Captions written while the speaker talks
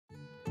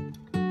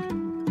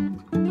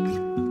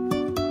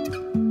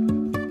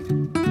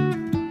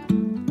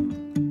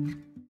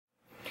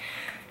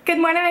Good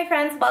morning, my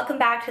friends. Welcome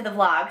back to the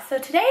vlog. So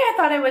today I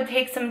thought I would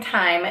take some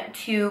time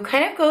to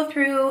kind of go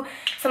through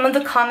some of the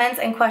comments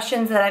and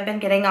questions that I've been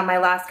getting on my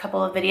last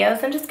couple of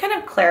videos and just kind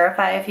of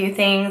clarify a few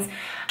things.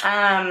 So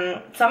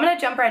I'm gonna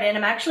jump right in.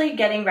 I'm actually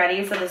getting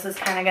ready, so this is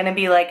kind of gonna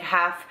be like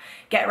half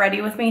get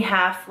ready with me,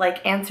 half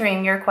like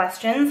answering your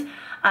questions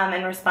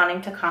and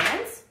responding to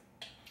comments.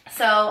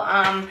 So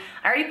I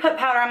already put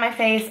powder on my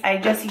face. I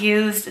just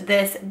used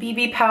this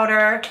BB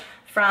powder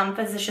from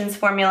Physicians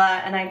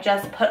Formula, and I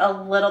just put a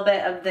little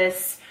bit of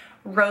this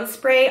rose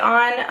spray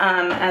on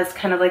as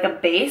kind of like a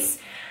base.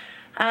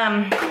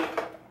 I'm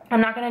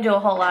not gonna do a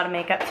whole lot of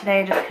makeup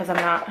today just because I'm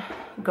not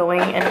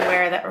going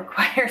anywhere that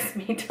requires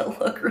me to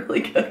look really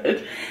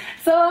good.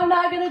 So I'm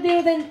not gonna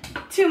do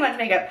too much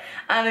makeup.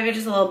 Maybe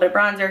just a little bit of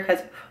bronzer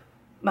because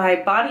my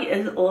body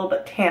is a little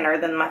bit tanner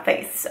than my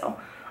face, so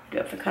I do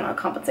have to kind of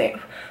compensate.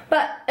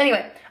 But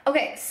anyway,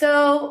 okay,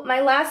 so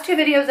my last two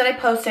videos that I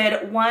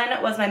posted,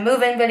 one was my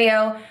move-in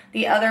video,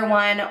 the other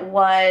one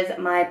was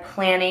my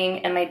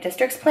planning and my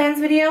district's plans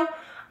video.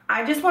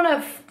 I just want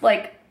to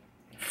like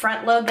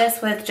front load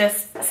this with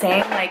just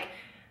saying like,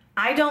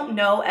 I don't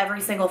know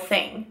every single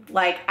thing.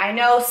 Like I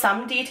know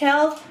some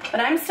details, but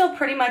I'm still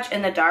pretty much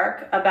in the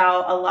dark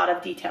about a lot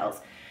of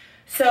details.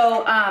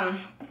 So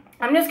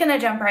I'm just gonna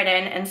jump right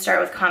in and start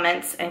with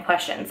comments and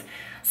questions.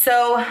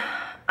 So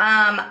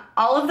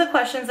all of the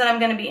questions that I'm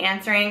going to be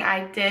answering,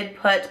 I did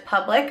put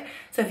public.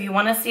 So if you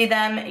want to see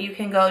them, you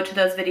can go to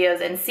those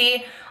videos and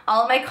see.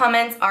 All of my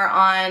comments are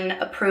on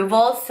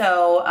approval.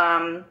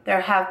 So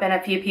there have been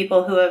a few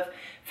people who have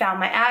found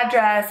my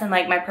address and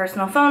like my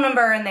personal phone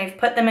number, and they've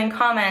put them in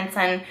comments.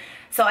 And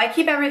so I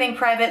keep everything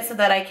private so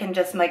that I can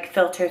just like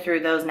filter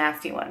through those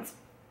nasty ones.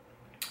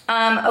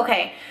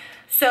 Okay,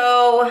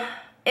 so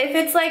if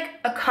it's like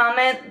a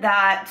comment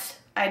that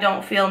I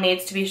don't feel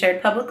needs to be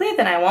shared publicly,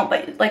 then I won't,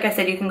 but like I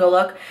said, you can go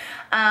look.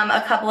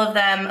 A couple of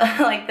them,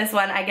 like this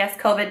one, I guess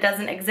COVID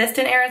doesn't exist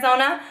in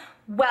Arizona.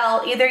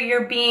 Well, either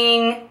you're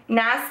being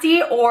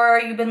nasty or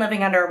you've been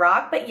living under a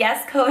rock, but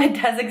yes,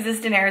 COVID does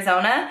exist in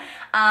Arizona.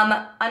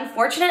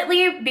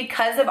 Unfortunately,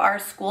 because of our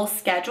school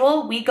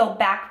schedule, we go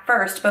back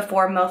first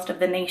before most of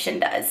the nation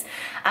does.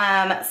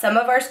 Some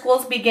of our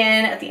schools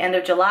begin at the end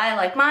of July,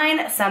 like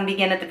mine. Some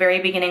begin at the very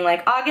beginning,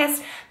 like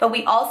August, but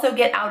we also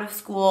get out of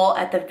school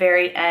at the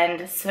very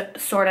end,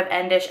 sort of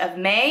endish of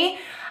May.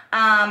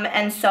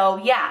 And so,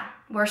 yeah,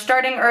 we're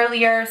starting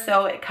earlier,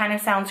 so it kind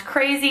of sounds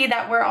crazy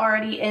that we're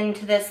already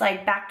into this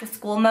like back to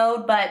school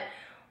mode, but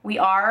we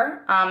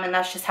are, and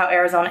that's just how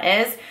Arizona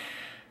is.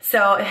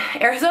 So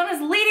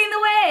Arizona's leading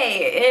the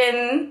way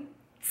in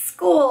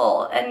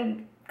school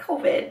and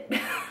COVID.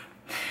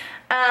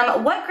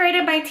 What grade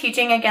am I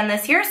teaching again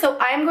this year? So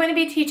I'm going to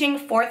be teaching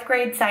 4th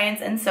grade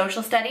science and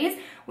social studies.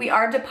 We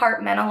are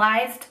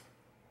departmentalized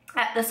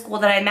at the school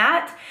that I'm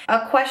at.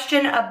 A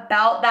question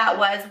about that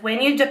was, when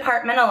you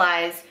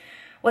departmentalize,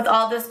 with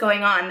all this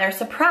going on, they're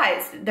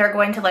surprised they're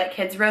going to let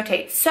kids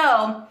rotate.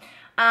 So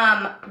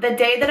the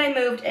day that I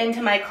moved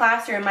into my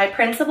classroom, my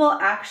principal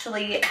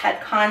actually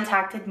had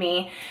contacted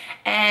me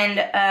and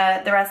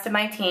the rest of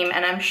my team,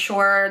 and I'm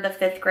sure the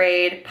 5th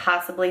grade,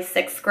 possibly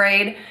 6th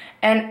grade,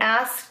 and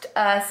asked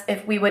us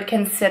if we would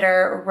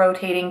consider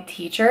rotating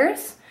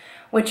teachers,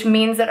 which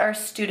means that our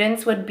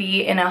students would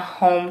be in a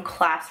home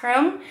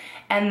classroom,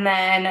 and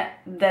then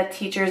the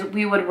teachers,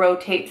 we would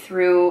rotate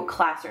through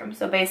classrooms.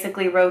 So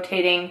basically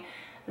rotating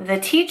the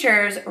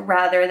teachers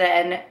rather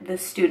than the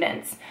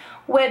students,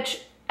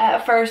 which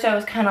at first I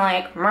was kind of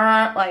like,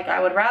 meh, like I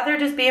would rather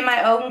just be in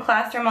my own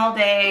classroom all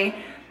day.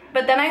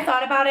 But then I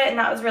thought about it, and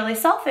that was really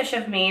selfish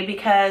of me,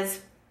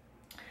 because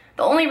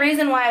the only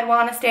reason why I'd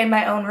want to stay in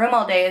my own room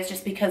all day is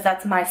just because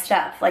that's my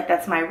stuff, like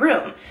that's my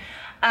room.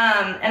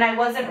 And I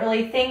wasn't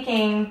really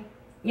thinking,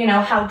 you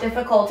know, how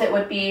difficult it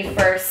would be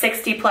for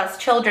 60+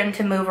 children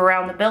to move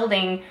around the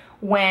building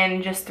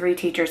when just 3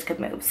 teachers could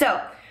move. So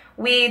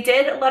we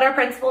did let our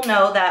principal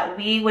know that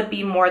we would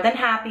be more than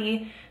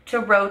happy to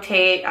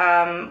rotate.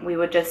 We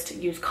would just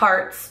use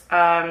carts,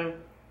 and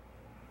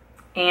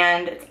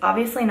it's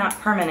obviously not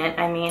permanent.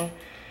 I mean,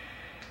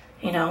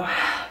 you know,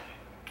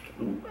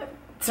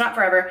 it's not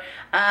forever.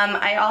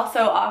 I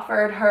also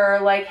offered her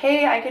like,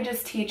 hey, I could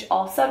just teach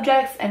all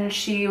subjects, and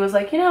she was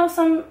like, you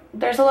know,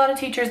 there's a lot of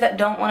teachers that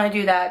don't want to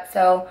do that,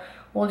 so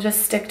we'll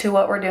just stick to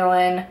what we're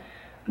doing.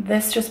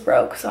 This just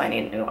broke, so I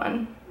need a new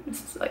one.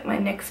 This is like my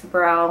NYX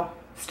brow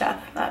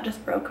stuff that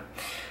just broke.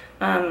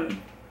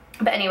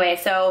 But anyway,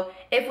 so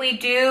if we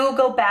do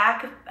go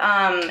back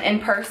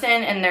in person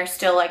and there's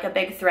still like a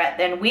big threat,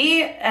 then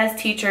we as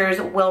teachers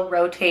will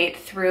rotate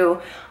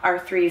through our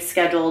 3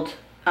 scheduled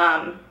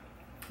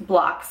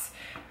blocks.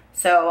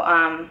 So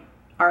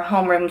our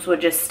homerooms would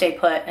just stay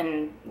put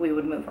and we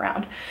would move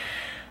around.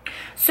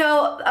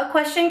 So a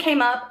question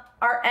came up,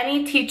 are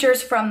any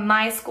teachers from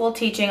my school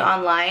teaching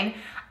online?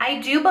 I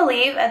do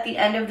believe at the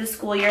end of the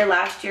school year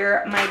last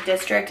year, my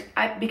district,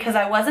 because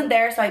I wasn't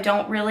there, so I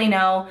don't really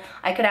know.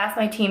 I could ask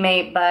my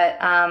teammate, but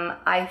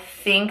I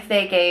think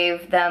they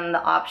gave them the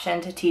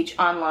option to teach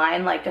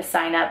online, like to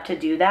sign up to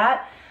do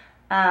that.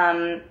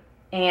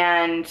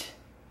 And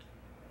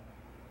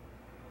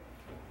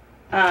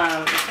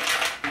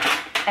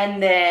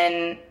and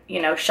then,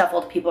 you know,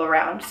 shuffled people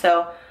around.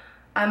 So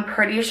I'm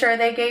pretty sure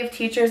they gave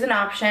teachers an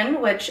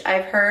option, which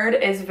I've heard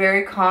is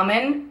very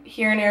common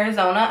here in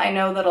Arizona. I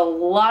know that a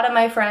lot of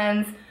my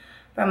friends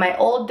from my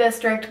old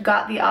district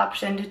got the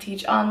option to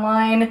teach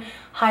online,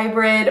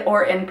 hybrid,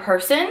 or in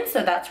person.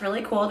 So that's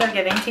really cool. They're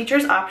giving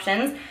teachers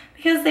options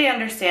because they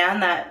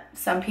understand that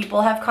some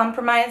people have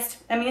compromised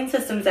immune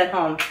systems at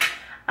home.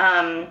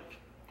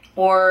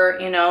 Or,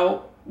 you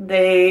know,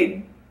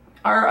 they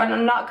are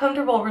not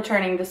comfortable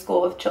returning to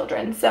school with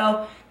children.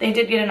 So they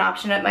did get an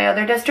option at my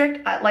other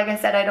district. Like I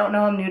said, I don't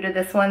know, I'm new to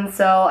this one,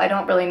 so I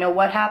don't really know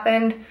what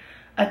happened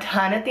a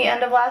ton at the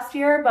end of last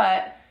year,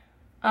 but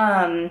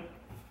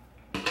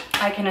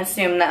I can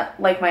assume that,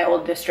 like my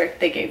old district,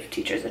 they gave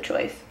teachers a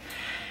choice.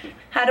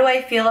 How do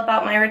I feel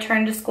about my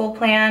return to school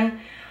plan?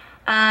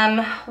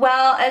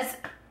 Well,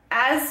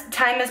 as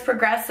time has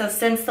progressed, so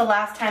since the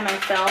last time I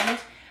filmed,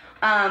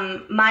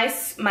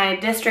 my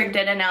district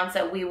did announce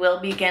that we will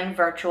begin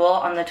virtual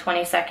on the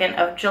 22nd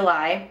of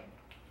July,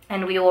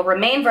 and we will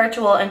remain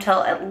virtual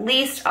until at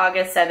least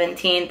August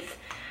 17th,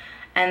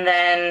 and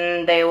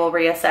then they will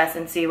reassess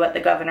and see what the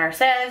governor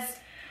says.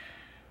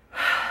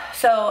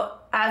 So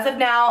as of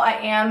now, I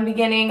am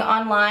beginning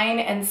online,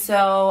 and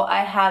so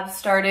I have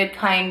started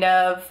kind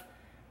of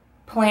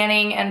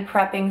planning and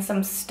prepping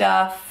some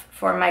stuff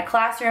for my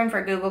classroom,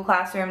 for Google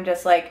Classroom,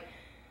 just like,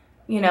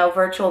 you know,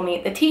 virtual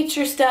meet the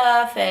teacher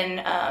stuff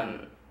and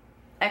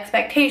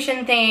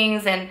expectation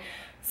things. And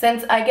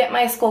since I get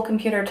my school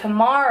computer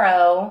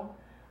tomorrow,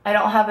 I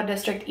don't have a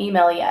district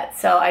email yet,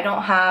 so I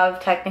don't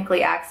have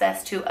technically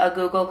access to a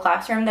Google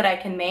Classroom that I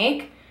can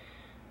make.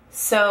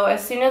 So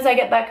as soon as I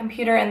get that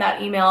computer and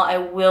that email, I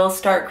will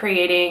start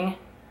creating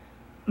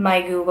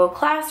my Google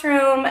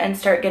Classroom and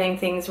start getting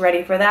things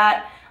ready for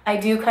that. I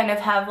do kind of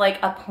have like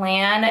a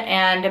plan,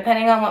 and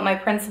depending on what my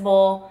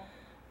principal,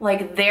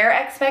 like their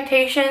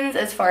expectations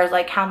as far as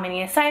like how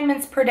many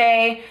assignments per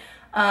day,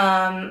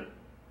 are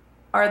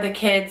the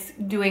kids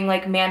doing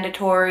like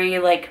mandatory,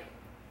 like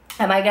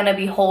am I gonna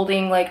be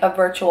holding like a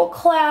virtual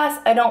class?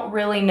 I don't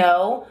really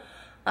know.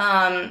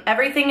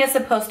 Everything is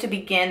supposed to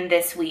begin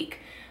this week.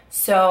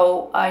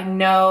 So I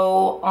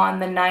know on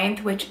the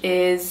 9th, which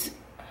is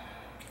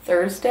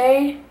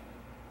Thursday,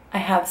 I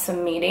have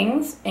some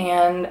meetings,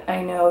 and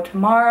I know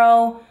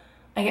tomorrow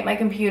I get my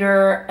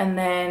computer, and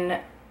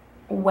then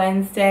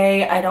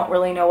Wednesday, I don't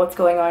really know what's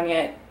going on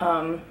yet.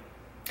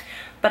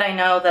 But I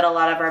know that a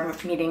lot of our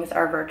meetings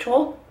are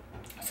virtual.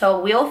 So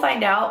we'll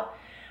find out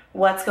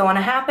what's going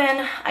to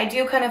happen. I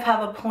do kind of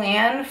have a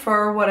plan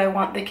for what I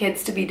want the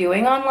kids to be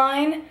doing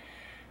online.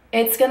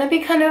 It's going to be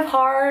kind of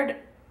hard,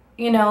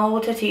 you know,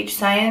 to teach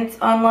science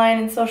online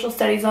and social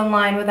studies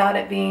online without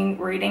it being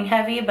reading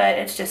heavy, but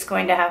it's just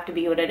going to have to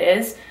be what it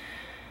is.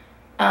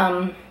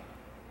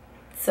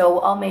 So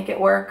I'll make it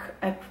work.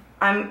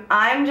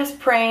 I'm just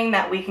praying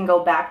that we can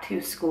go back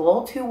to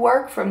school to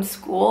work from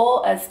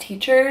school as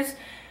teachers,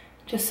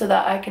 just so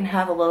that I can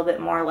have a little bit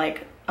more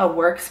like a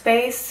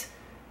workspace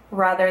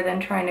rather than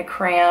trying to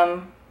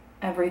cram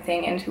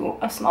everything into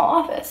a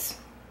small office.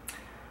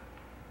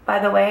 By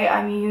the way,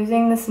 I'm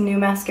using this new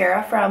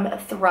mascara from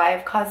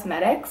Thrive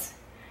Cosmetics.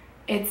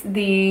 It's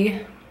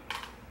the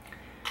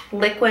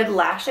Liquid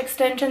Lash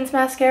Extensions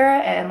mascara,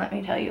 and let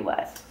me tell you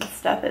what, this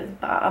stuff is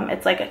bomb.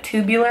 It's like a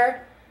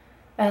tubular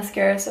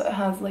mascara, so it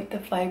has like the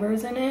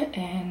fibers in it,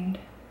 and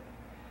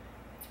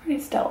it's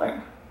pretty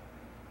stellar.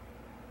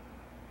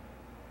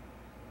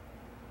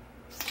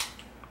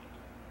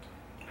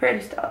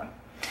 Pretty stellar.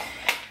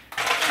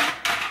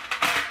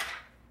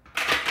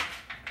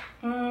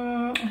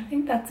 I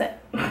think that's it.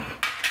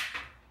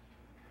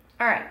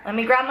 All right, let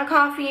me grab my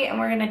coffee and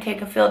we're gonna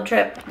take a field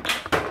trip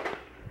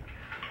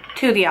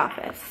to the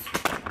office.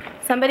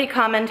 Somebody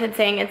commented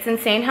saying, it's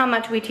insane how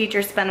much we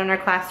teachers spend on our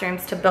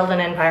classrooms to build an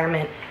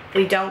environment.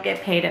 We don't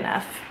get paid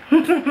enough.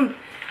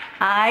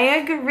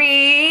 I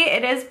agree.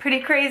 It is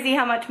pretty crazy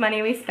how much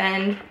money we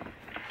spend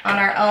on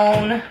our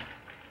own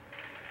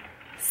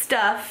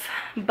stuff,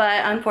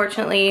 but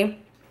unfortunately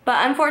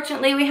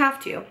we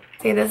have to.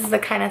 See, this is the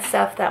kind of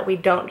stuff that we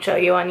don't show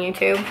you on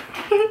YouTube,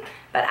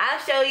 but I'll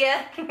show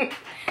you.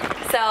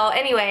 So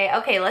anyway,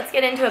 okay, let's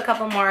get into a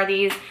couple more of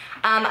these.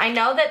 I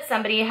know that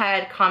somebody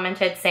had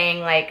commented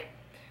saying like,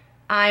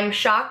 I'm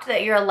shocked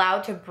that you're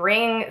allowed to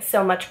bring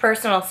so much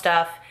personal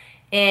stuff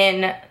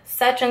in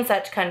such and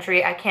such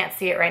country. I can't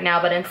see it right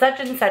now, but in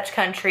such and such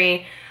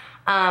country,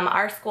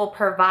 our school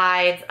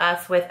provides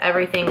us with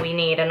everything we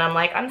need. And I'm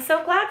like, I'm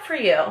so glad for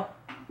you.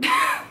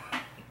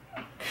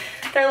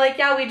 They're like,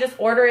 yeah, we just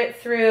order it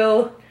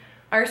through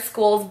our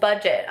school's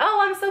budget.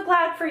 Oh, I'm so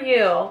glad for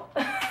you.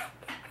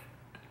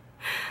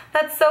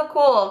 That's so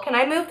cool. Can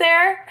I move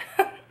there?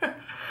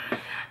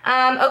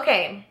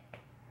 Okay.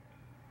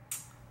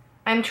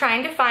 I'm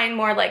trying to find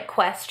more like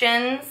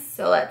questions.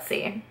 So let's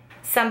see.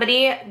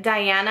 Somebody,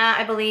 Diana,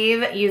 I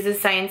believe, uses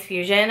Science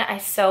Fusion. I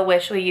so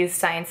wish we used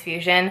Science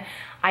Fusion.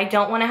 I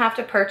don't want to have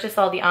to purchase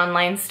all the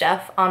online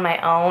stuff on my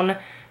own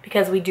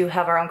because we do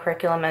have our own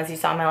curriculum, as you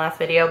saw in my last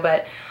video,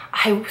 but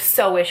I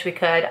so wish we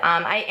could.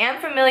 I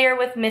am familiar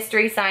with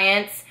Mystery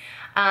Science.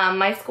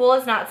 My school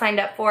is not signed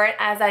up for it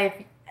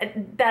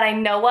that I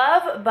know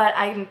of, but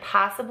I'm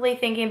possibly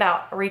thinking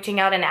about reaching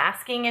out and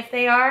asking if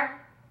they are.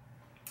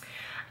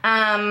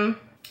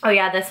 Oh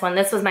yeah, this one.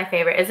 This was my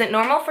favorite. Is it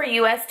normal for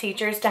US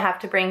teachers to have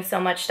to bring so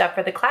much stuff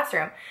for the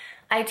classroom?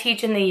 I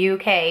teach in the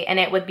UK, and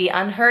it would be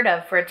unheard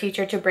of for a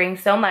teacher to bring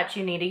so much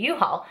you need a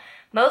U-Haul.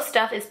 Most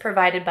stuff is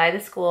provided by the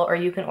school, or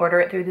you can order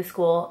it through the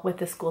school with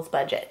the school's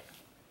budget.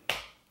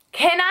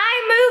 Can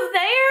I move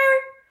there?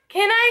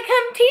 Can I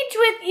come teach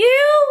with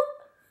you?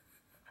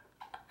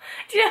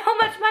 Do you know how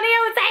much money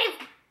I would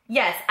save?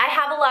 Yes, I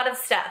have a lot of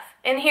stuff,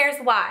 and here's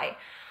why.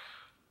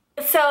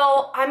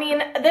 So, I mean,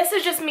 this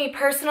is just me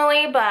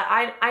personally, but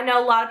I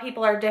know a lot of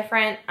people are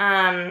different.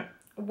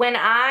 When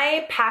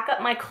I pack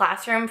up my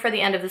classroom for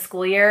the end of the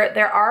school year,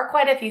 there are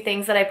quite a few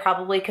things that I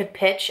probably could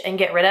pitch and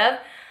get rid of.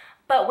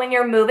 But when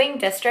you're moving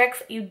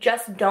districts, you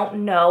just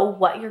don't know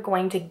what you're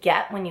going to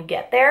get when you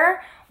get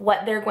there,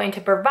 what they're going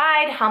to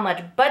provide, how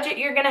much budget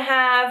you're going to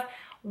have,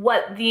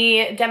 what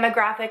the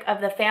demographic of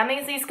the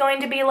families is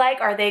going to be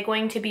like. Are they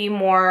going to be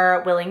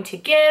more willing to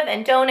give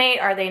and donate?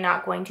 Are they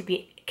not going to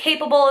be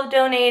capable of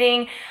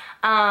donating?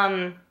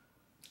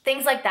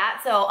 Things like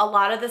that. So a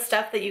lot of the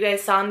stuff that you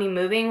guys saw me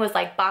moving was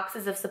like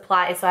boxes of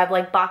supplies. So I have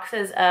like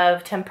boxes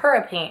of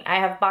tempera paint. I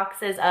have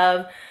boxes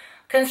of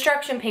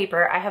construction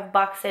paper. I have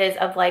boxes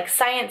of like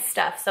science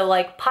stuff. So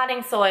like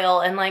potting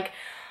soil and like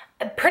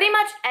pretty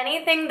much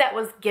anything that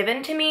was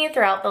given to me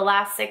throughout the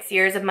last 6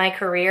 years of my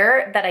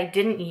career that I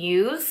didn't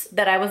use,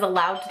 that I was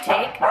allowed to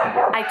take,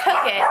 I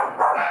took it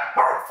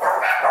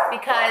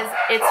because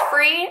it's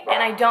free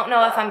and I don't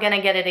know if I'm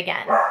gonna get it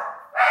again.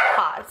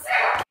 Pause.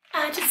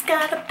 I just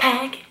got a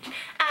package.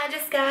 I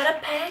just got a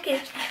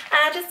package.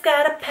 I just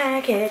got a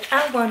package.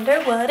 I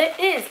wonder what it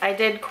is. I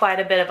did quite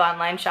a bit of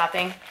online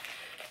shopping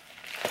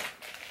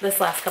this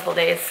last couple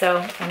days,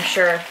 so I'm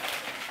sure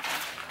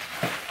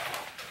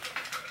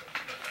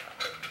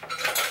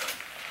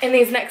in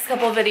these next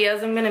couple of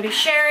videos I'm gonna be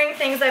sharing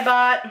things I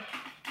bought.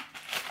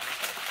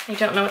 I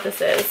don't know what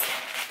this is.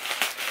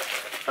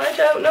 I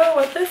don't know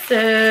what this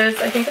is.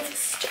 I think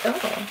it's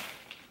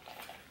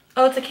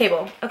oh, it's a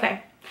cable.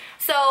 Okay.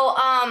 So,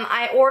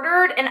 I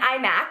ordered an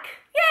iMac.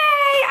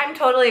 Yay! I'm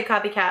totally a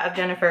copycat of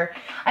Jennifer.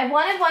 I've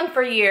wanted one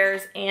for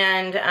years,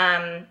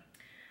 and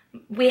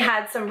we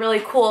had some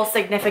really cool,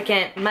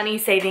 significant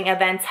money-saving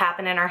events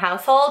happen in our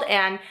household,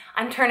 and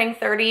I'm turning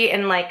 30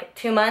 in like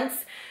 2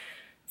 months.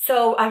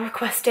 So I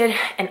requested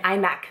an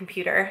iMac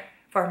computer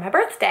for my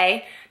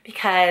birthday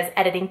because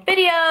editing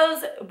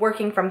videos,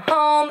 working from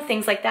home,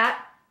 things like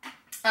that.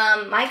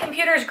 My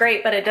computer is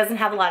great, but it doesn't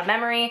have a lot of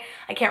memory.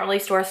 I can't really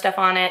store stuff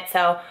on it,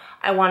 so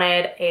I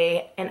wanted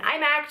an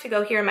iMac to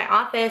go here in my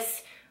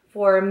office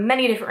for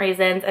many different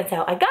reasons, and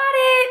so I got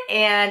it,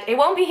 and it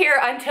won't be here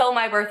until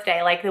my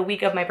birthday, like the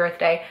week of my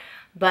birthday,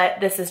 but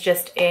this is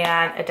just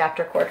an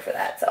adapter cord for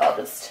that, so I'll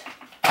just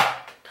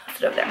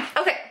toss it over there.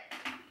 Okay,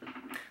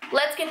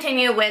 let's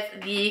continue with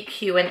the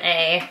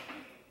Q&A.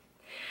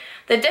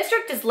 The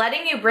district is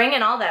letting you bring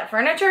in all that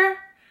furniture?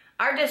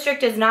 Our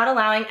district is not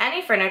allowing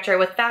any furniture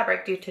with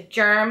fabric due to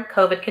germ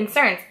COVID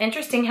concerns.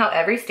 Interesting how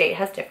every state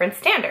has different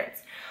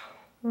standards.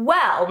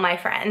 Well, my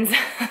friends,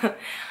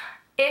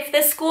 if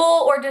the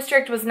school or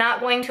district was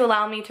not going to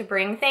allow me to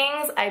bring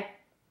things, I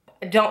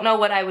don't know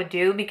what I would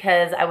do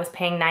because I was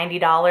paying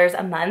 $90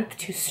 a month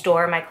to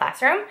store my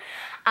classroom.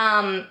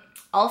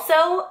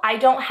 Also, I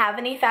don't have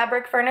any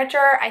fabric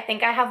furniture. I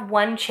think I have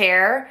one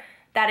chair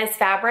that is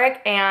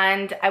fabric,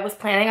 and I was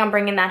planning on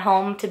bringing that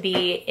home to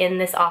be in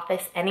this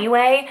office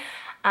anyway.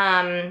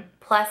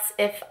 Plus,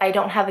 if I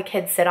don't have a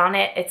kid sit on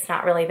it, it's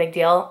not really a big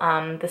deal.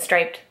 The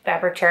striped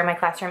fabric chair in my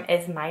classroom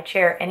is my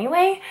chair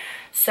anyway,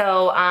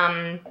 so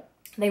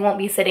they won't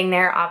be sitting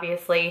there,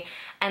 obviously.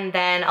 And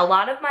then a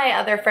lot of my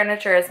other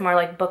furniture is more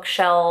like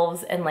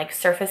bookshelves and like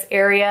surface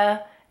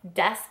area,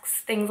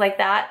 desks, things like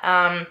that.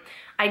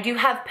 I do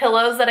have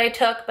pillows that I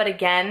took, but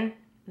again,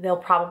 they'll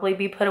probably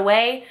be put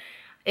away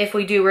if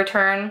we do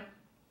return.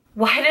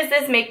 Why does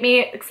this make me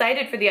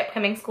excited for the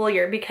upcoming school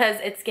year? Because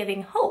it's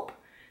giving hope.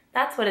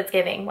 That's what it's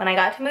giving. When I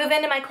got to move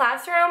into my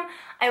classroom,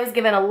 I was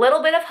given a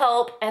little bit of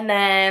hope, and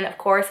then of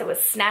course it was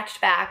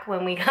snatched back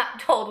when we got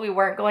told we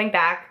weren't going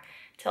back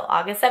till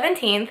August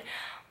 17th.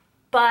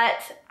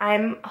 But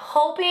I'm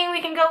hoping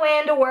we can go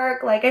into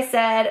work. Like I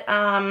said,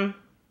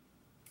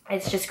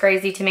 it's just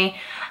crazy to me.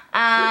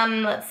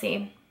 Let's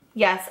see.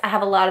 Yes, I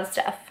have a lot of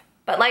stuff.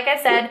 But like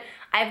I said,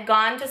 I've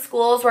gone to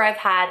schools where I've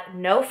had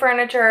no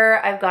furniture.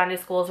 I've gone to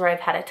schools where I've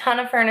had a ton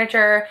of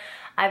furniture.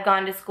 I've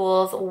gone to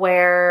schools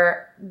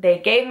where they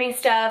gave me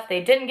stuff,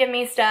 they didn't give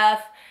me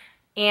stuff,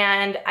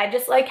 and I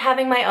just like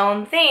having my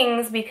own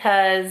things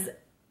because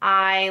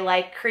I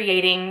like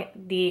creating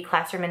the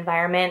classroom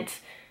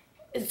environment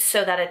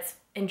so that it's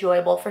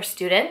enjoyable for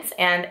students.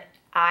 And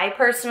I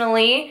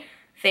personally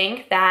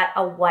think that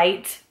a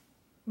white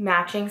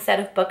matching set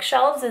of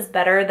bookshelves is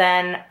better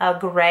than a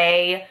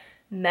gray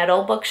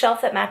metal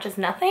bookshelf that matches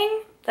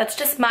nothing. That's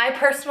just my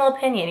personal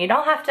opinion. You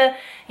don't have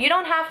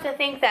to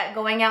think that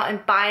going out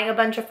and buying a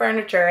bunch of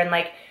furniture and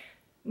like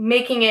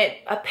making it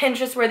a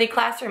Pinterest-worthy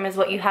classroom is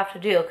what you have to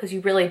do, because you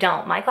really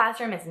don't. My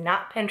classroom is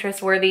not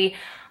Pinterest-worthy.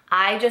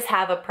 I just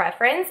have a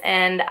preference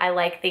and I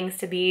like things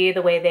to be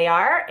the way they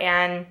are,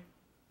 and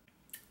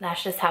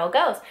that's just how it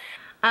goes.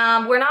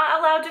 We're not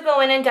allowed to go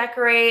in and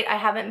decorate. I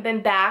haven't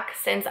been back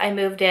since I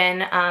moved in.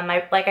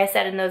 Like I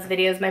said in those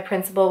videos, my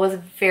principal was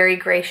very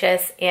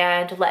gracious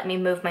and let me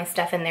move my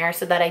stuff in there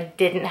so that I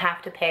didn't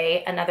have to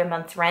pay another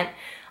month's rent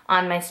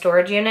on my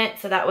storage unit.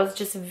 So that was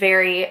just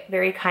very,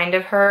 very kind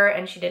of her,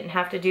 and she didn't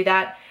have to do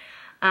that.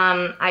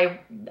 I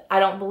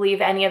don't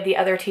believe any of the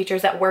other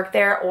teachers that work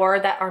there or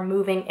that are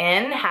moving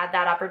in had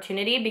that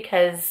opportunity,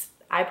 because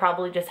I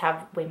probably just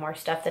have way more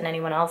stuff than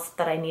anyone else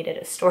that I needed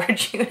a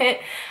storage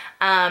unit.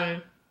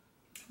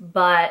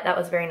 But that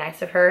was very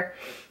nice of her.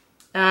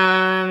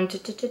 Gabriella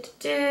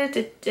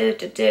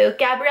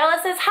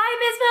says, hi,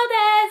 Miss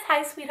Valdez.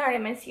 Hi, sweetheart, I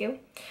miss you.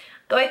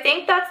 So I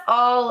think that's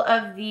all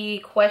of the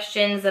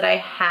questions that I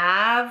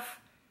have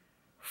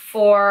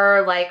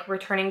for like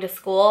returning to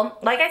school.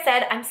 Like I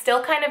said, I'm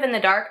still kind of in the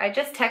dark. I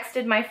just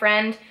texted my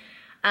friend,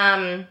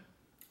 my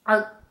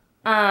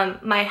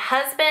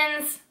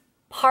husband's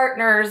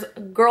partner's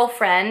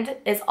girlfriend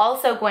is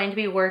also going to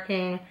be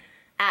working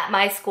at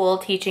my school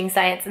teaching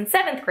science in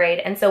 7th grade.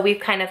 And so we've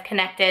kind of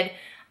connected.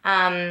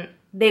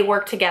 They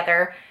work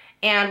together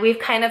and we've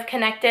kind of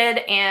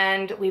connected,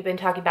 and we've been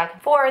talking back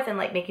and forth and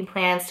like making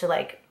plans to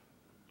like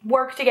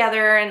work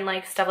together and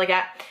like stuff like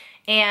that.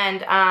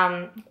 And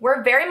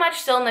we're very much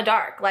still in the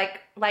dark. Like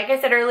I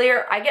said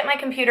earlier, I get my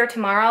computer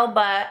tomorrow,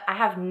 but I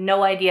have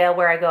no idea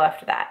where I go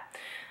after that.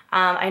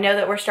 I know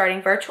that we're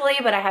starting virtually,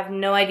 but I have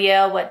no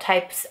idea what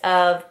types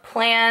of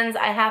plans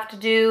I have to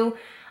do.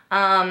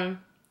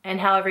 And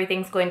how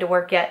everything's going to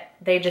work yet.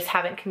 They just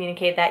haven't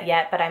communicated that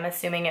yet, but I'm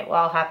assuming it will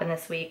all happen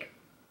this week.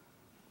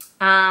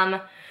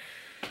 Yeah,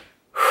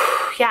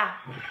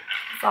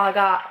 that's all I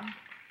got.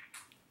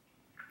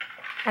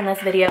 And this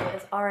video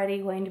is already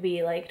going to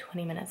be like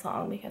 20 minutes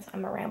long because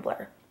I'm a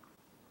rambler.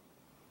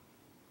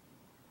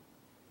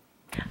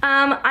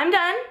 I'm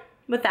done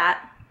with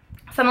that.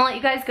 So I'm gonna let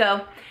you guys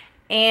go.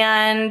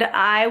 And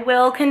I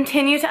will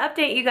continue to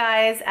update you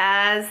guys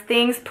as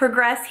things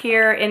progress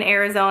here in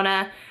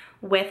Arizona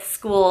with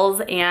schools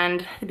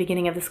and the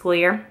beginning of the school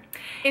year.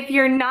 If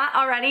you're not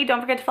already, don't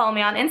forget to follow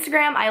me on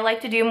Instagram. I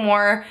like to do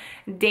more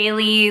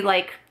daily,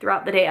 like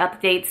throughout the day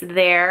updates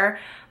there.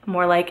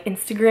 More like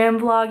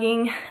Instagram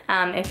vlogging,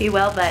 if you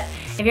will. But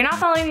if you're not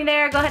following me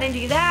there, go ahead and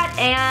do that.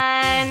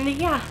 And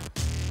yeah,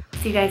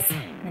 see you guys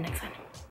in the next one.